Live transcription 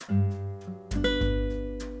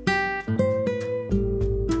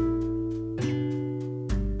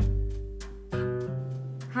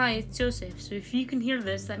hi, it's Joseph. So if you can hear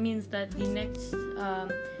this, that means that the next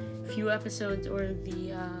few episodes, or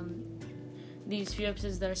these few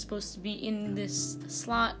episodes that are supposed to be in this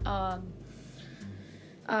slot, that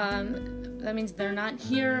means they're not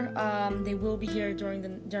here. They will be here during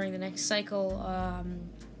the next cycle.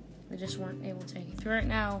 They just weren't able to make it through right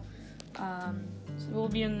now. So we'll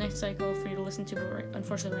be in the next cycle for you to listen to, but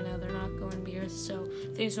unfortunately right now they're not going to be here. So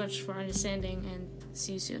thanks so much for understanding, and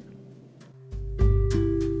see you soon.